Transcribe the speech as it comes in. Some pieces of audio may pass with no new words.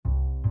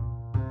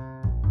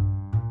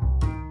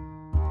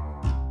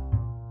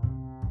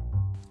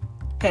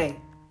Hey,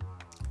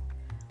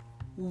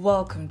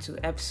 welcome to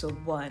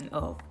episode 1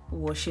 of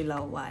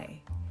laowai,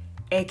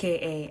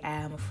 aka I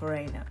am a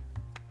foreigner.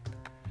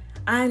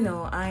 I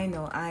know,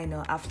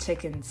 I've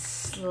taken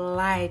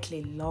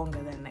slightly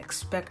longer than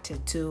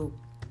expected to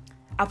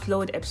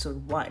upload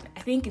episode 1. I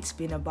think it's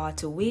been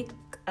about a week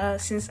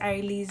since I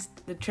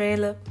released the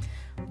trailer,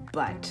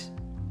 but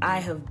I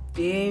have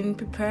been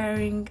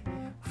preparing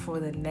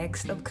for the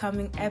next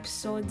upcoming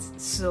episodes,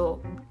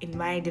 so in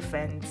my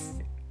defense,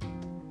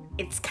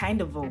 it's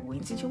kind of a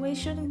win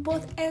situation,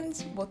 both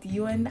ends, both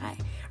you and I,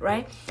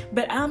 right?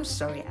 But I'm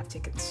sorry I've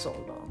taken so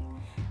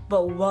long.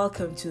 But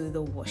welcome to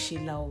the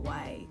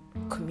laowai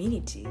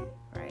community,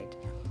 right?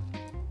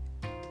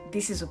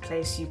 This is a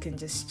place you can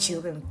just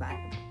chill and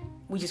vibe.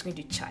 We're just going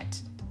to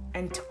chat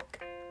and talk,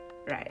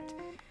 right?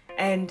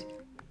 And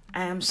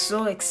I am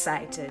so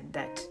excited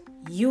that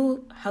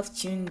you have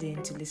tuned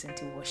in to listen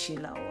to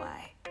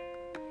laowai.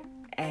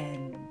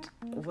 And,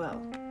 well,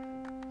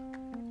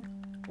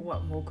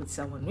 what more could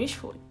someone wish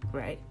for,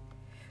 right?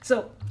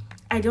 So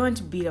I don't want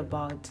to beat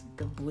about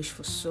the bush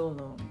for so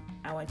long.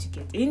 I want to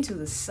get into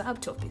the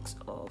subtopics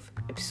of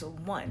episode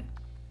 1.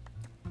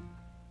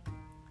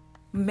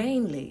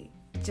 Mainly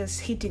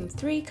just hitting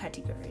 3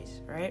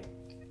 categories, right?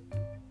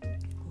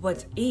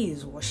 What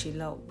is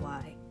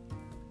laowai?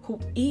 Who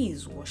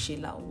is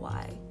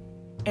laowai?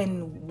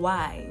 And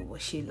why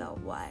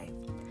laowai?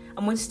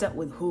 I'm going to start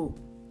with who.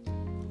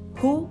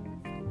 Who?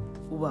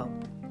 Well,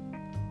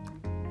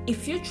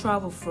 if you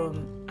travel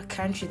from a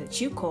country that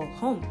you call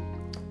home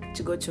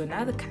to go to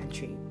another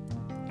country,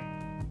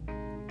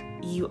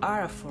 you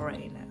are a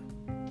foreigner,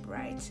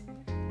 right?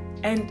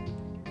 And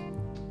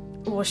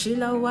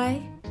laowai,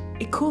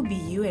 it could be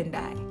you and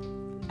I.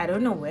 I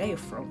don't know where you're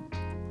from,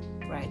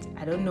 right?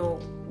 I don't know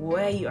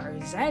where you are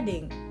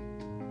residing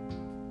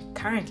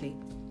currently,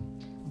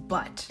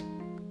 but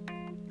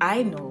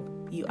I know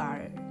you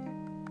are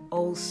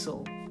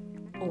also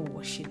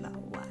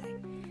laowai.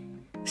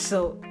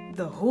 So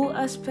the whole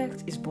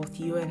aspect is both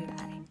you and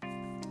I,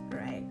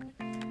 right?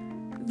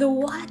 The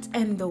what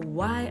and the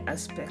why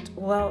aspect,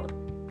 well,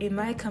 it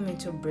might come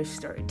into a brief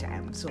story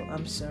time, so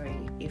I'm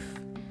sorry if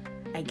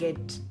I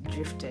get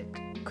drifted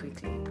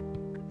quickly.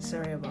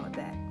 Sorry about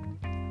that.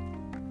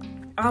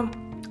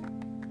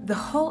 The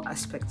whole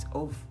aspect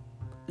of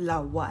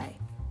laowai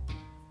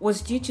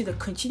was due to the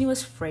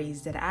continuous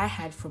phrase that I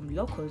had from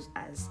locals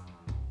as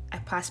I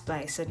passed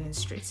by certain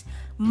streets.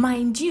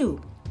 Mind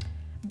you,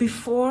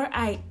 before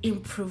I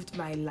improved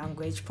my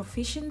language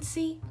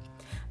proficiency,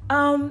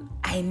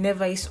 I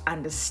never used to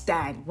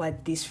understand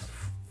what this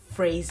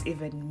phrase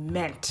even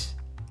meant.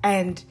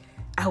 And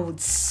I would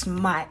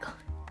smile,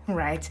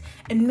 right?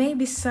 And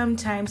maybe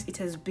sometimes it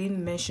has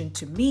been mentioned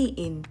to me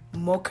in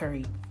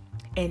mockery,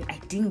 and I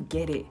didn't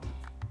get it,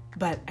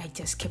 but I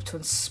just kept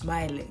on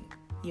smiling.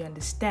 You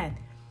understand?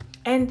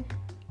 And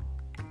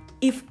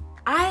if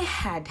I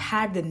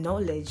had the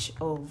knowledge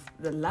of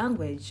the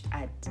language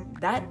at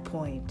that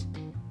point,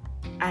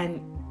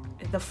 and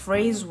the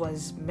phrase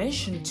was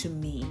mentioned to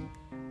me,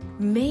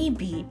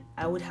 maybe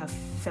I would have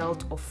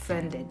felt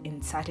offended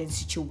in certain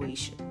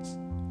situations,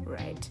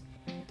 right?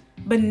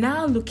 But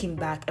now looking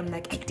back, I'm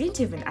like, I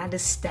didn't even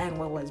understand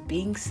what was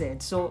being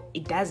said, so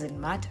it doesn't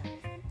matter.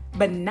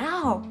 But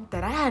now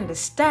that I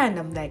understand,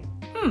 I'm like,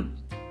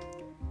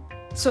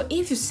 So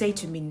if you say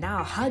to me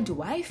now, how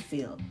do I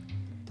feel,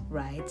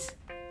 right?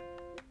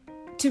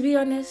 To be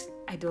honest,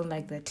 I don't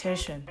like the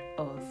attention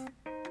of,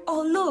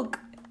 oh, look,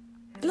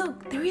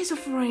 there is a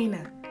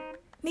foreigner.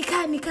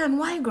 Nikan,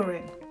 why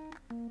Goren?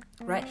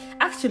 Right?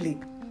 Actually,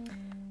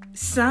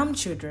 some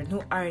children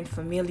who aren't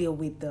familiar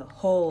with the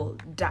whole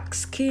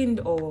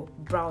dark-skinned or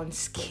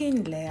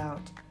brown-skinned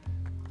layout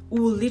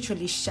will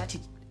literally shout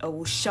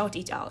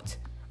it out,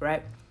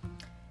 right?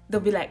 They'll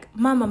be like,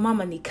 Mama,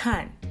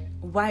 Nikan,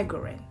 why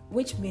Goren?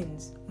 Which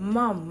means,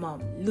 Mom,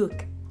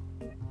 look,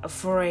 a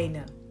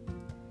foreigner.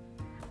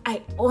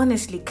 I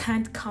honestly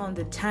can't count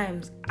the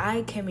times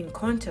I came in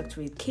contact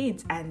with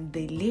kids and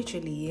they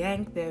literally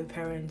yanked their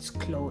parents'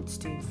 clothes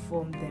to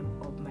inform them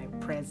of my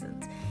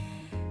presence.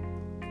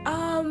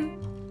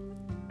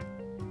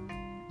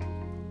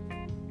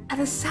 At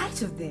the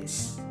sight of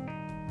this,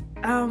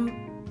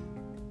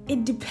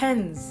 it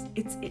depends.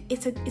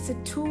 It's a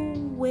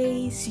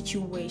two-way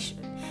situation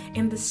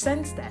in the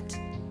sense that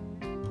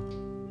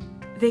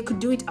they could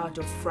do it out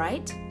of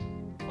fright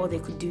or they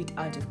could do it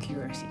out of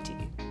curiosity.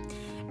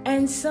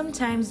 And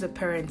sometimes the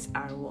parents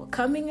are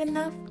welcoming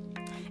enough,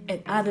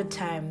 and other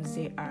times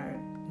they are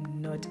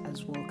not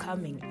as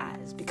welcoming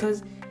as.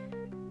 Because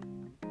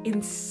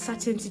in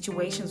certain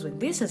situations when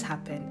this has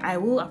happened, I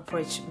will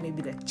approach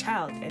maybe the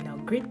child and I'll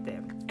greet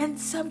them. And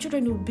some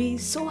children will be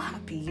so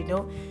happy,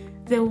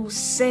 they'll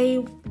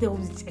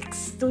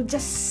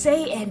just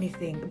say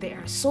anything. They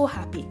are so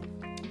happy.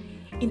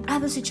 In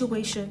other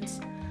situations,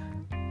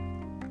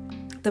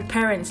 the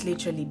parents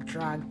literally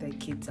drag their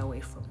kids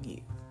away from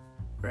you,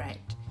 right?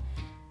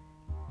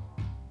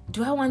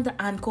 Do I want the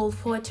uncalled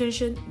for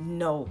attention?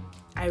 No,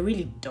 I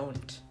really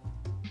don't.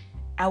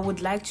 I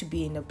would like to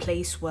be in a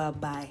place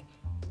whereby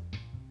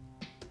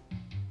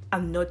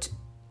I'm not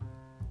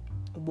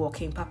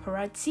walking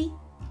paparazzi,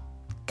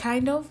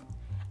 kind of.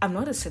 I'm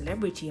not a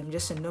celebrity. I'm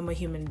just a normal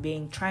human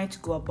being trying to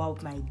go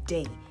about my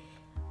day.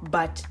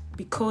 But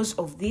because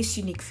of this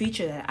unique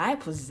feature that I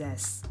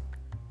possess,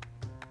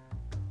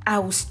 I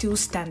will still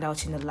stand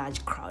out in a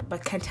large crowd.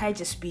 But can't I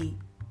just be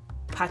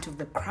part of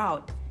the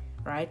crowd,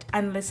 right?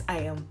 Unless I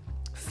am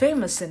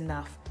famous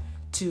enough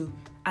to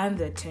earn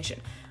the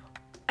attention.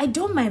 I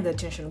don't mind the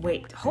attention.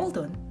 Wait, hold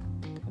on.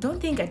 Don't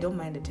think I don't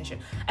mind attention.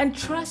 And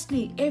trust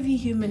me, every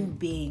human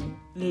being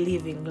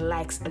living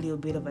likes a little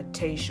bit of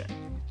attention.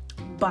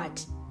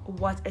 But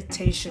what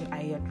attention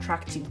are you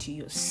attracting to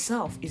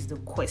yourself is the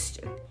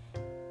question,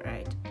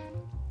 right?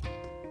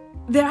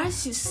 There are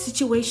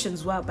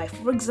situations whereby,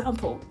 for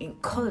example, in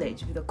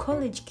college, with the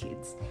college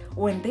kids,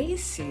 when they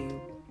see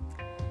you,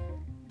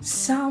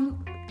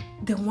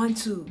 they want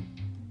to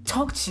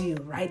talk to you,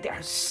 right?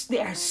 They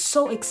are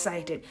so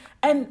excited.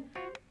 And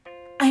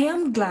I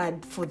am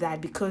glad for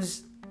that,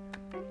 because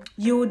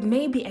you would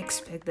maybe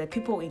expect that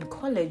people in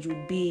college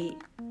would be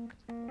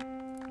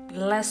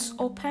less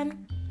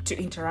open to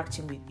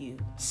interacting with you.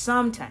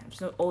 Sometimes,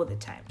 not all the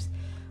times.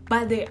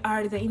 But there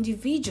are the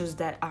individuals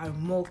that are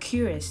more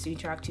curious to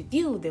interact with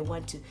you. They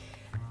want to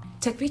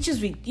take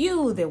pictures with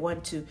you. They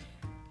want to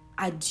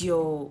add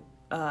your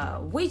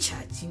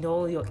WeChat,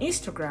 your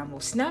Instagram or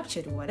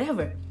Snapchat or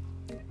whatever.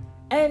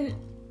 And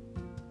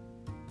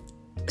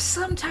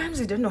sometimes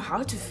I don't know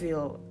how to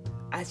feel.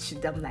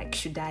 I'm like,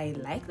 should I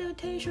like their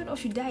attention or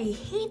should I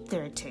hate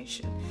their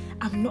attention?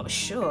 I'm not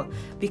sure,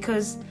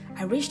 because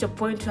I reached a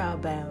point where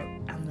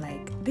I'm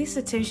like, this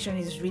attention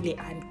is really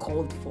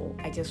uncalled for.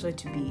 I just want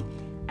to be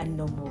a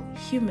normal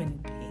human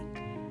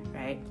being,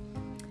 right?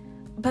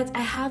 But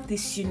I have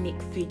this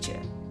unique feature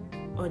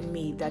on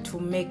me that will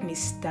make me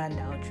stand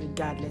out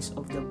regardless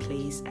of the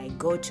place I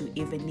go to,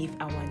 even if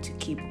I want to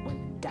keep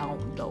on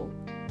down low.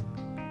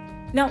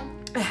 Now,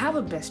 I have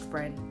a best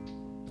friend.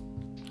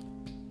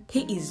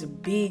 He is a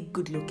big,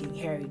 good-looking,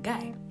 hairy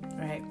guy,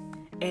 right?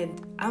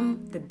 And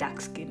I'm the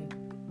dark-skinned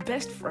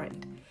best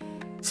friend.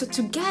 So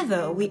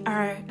together, we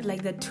are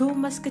like the two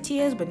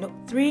musketeers, but not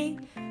three.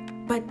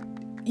 But,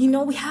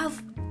 we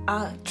have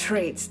our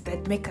traits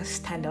that make us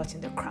stand out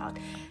in the crowd.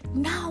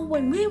 Now,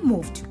 when we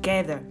move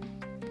together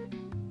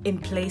in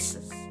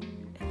places,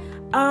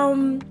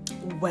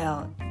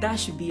 well, that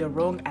should be a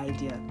wrong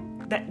idea.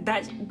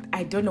 That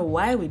I don't know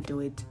why we do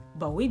it,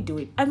 but we do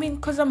it. I mean,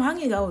 because I'm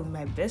hanging out with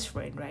my best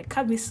friend, right?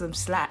 Cut me some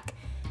slack.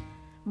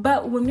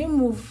 But when we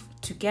move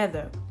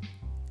together,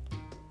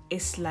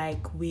 it's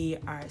like we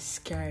are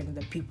scaring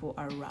the people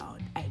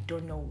around. I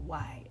don't know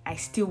why. I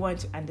still want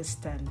to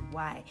understand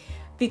why.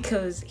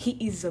 Because he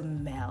is a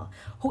male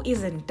who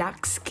isn't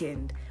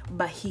dark-skinned,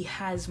 but he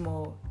has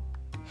more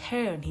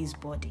hair on his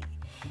body.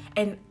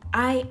 And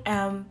I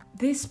am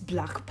this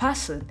black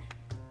person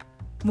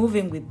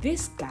moving with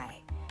this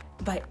guy.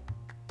 But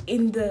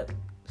in the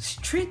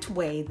street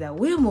way that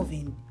we're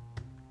moving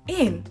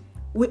in,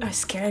 we are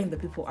scaring the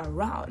people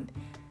around.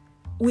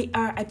 We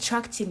are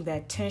attracting the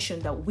attention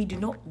that we do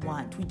not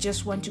want. We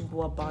just want to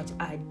go about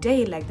our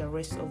day like the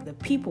rest of the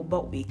people,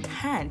 but we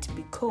can't,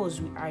 because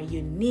we are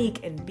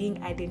unique and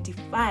being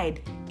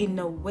identified in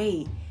a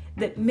way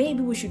that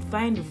maybe we should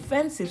find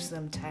offensive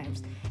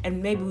sometimes,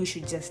 and maybe we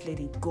should just let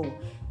it go,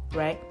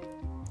 right?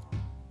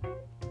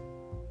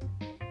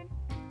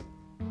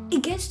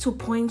 It gets to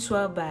points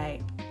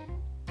whereby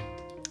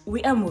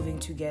we are moving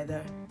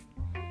together,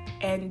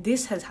 and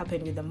this has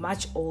happened with the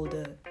much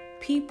older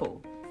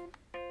people.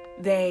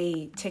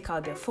 They take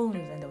out their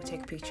phones and they'll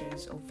take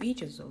pictures or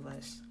videos of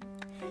us.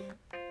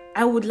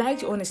 I would like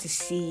to honestly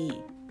see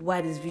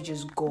where these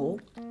videos go,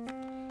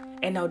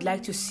 and I would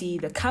like to see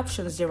the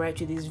captions they write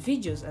to these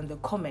videos and the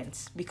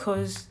comments,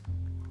 because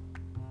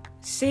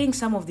seeing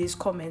some of these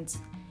comments,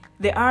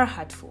 they are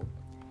hurtful,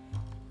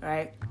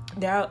 right?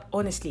 They are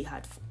honestly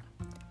hurtful.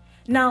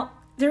 Now,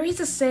 there is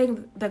a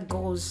saying that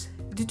goes,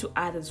 do to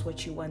others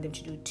what you want them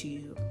to do to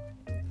you.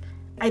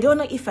 I don't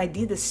know if I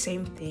did the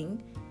same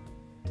thing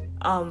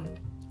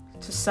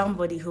to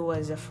somebody who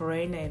was a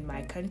foreigner in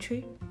my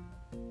country,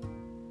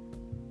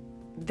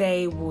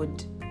 they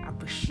would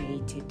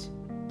appreciate it.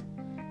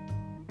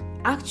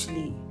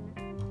 Actually,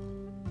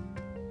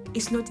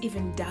 it's not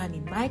even done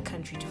in my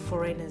country to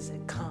foreigners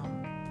that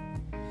come.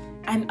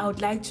 And I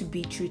would like to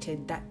be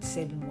treated that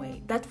same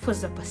way. That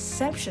was the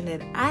perception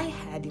that I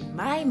had in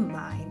my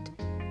mind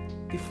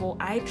before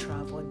I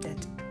traveled,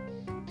 that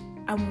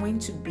I'm going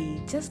to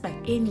be just like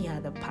any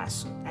other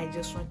person. I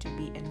just want to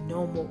be a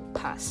normal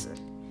person.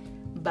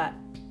 But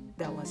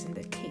that wasn't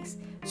the case.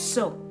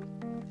 So,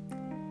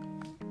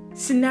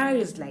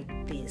 scenarios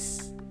like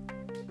this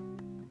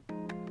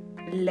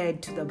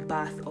led to the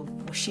birth of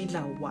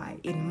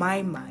laowai in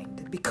my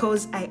mind,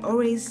 because I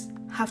always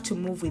have to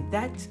move with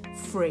that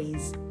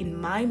phrase in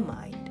my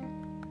mind.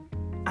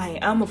 I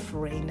am a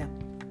foreigner.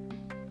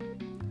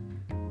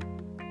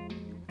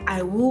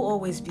 I will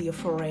always be a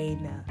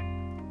foreigner.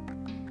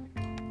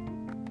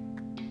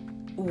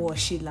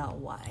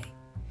 laowai,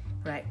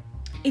 right?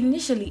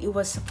 Initially, it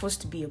was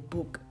supposed to be a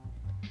book,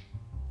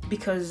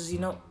 because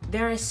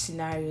there are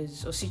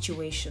scenarios or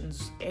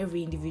situations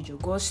every individual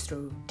goes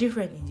through,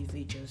 different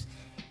individuals,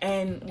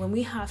 and when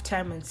we have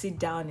time and sit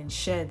down and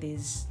share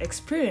these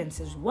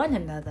experiences with one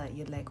another,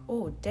 you're like,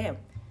 oh damn,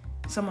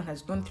 someone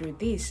has gone through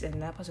this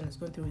and that person has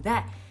gone through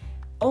that.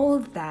 All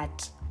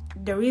that,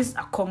 there is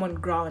a common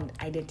ground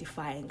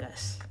identifying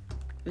us,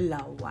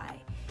 laowai.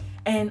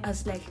 And I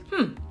was like,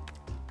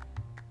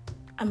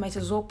 I might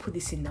as well put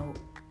this in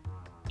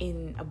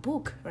a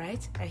book,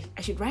 right?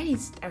 I should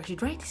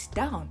write this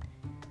down.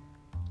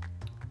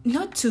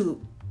 Not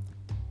to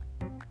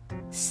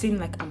seem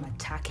like I'm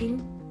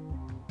attacking,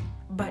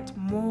 but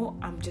more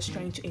I'm just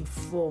trying to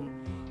inform,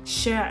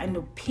 share an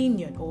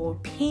opinion or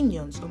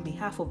opinions on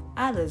behalf of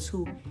others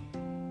who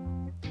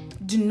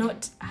do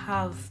not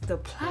have the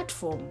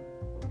platform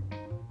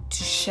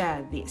to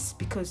share this,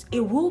 because it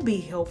will be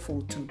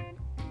helpful to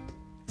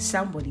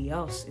somebody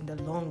else in the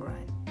long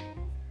run.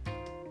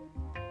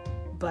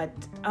 But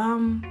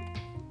I'm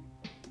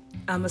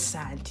a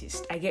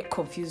scientist. I get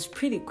confused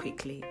pretty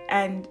quickly,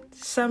 and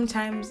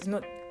sometimes it's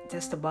not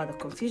just about the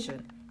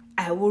confusion.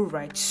 I will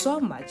write so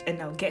much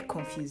and I'll get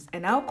confused,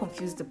 and I'll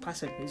confuse the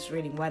person who's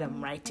reading what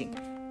I'm writing.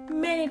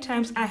 Many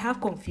times I have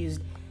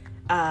confused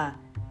a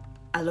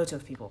lot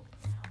of people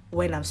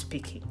when I'm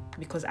speaking,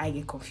 because I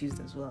get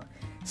confused as well.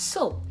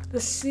 So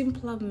the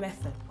simpler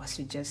method was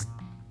to just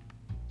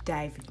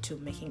dive into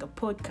making a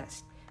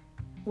podcast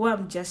where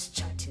I'm just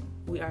chatting.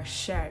 We are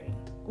sharing.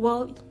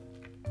 Well,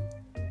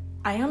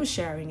 I am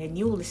sharing and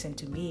you'll listen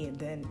to me, and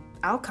then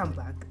I'll come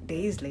back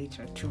days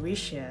later to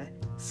reshare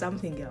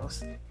something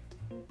else.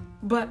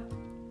 But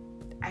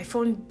I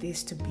found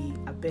this to be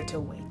a better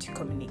way to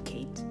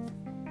communicate.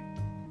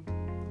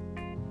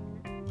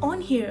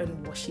 On here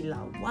in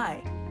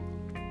laowai,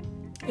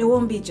 it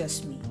won't be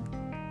just me.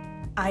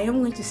 I am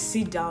going to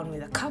sit down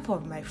with a couple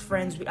of my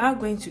friends. We are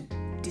going to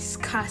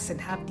discuss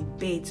and have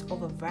debates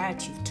over a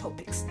variety of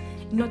topics.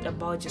 Not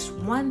about just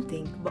one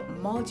thing, but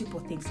multiple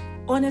things.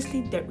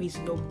 Honestly, there is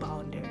no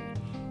boundary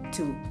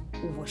to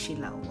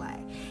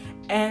laowai.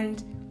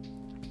 And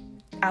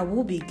I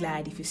will be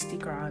glad if you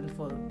stick around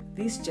for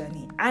this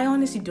journey. I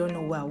honestly don't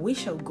know where we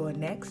shall go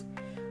next,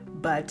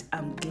 but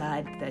I'm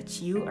glad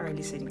that you are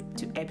listening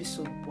to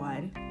episode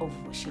 1 of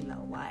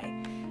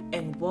laowai.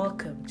 And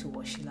welcome to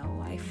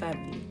laowai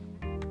family.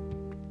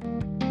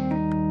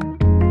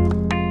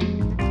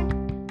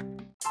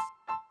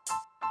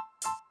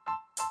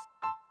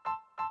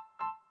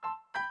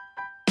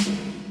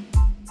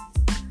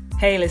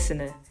 Hey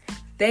listener,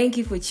 thank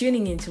you for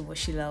tuning in to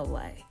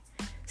laowai.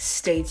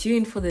 Stay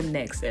tuned for the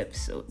next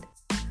episode.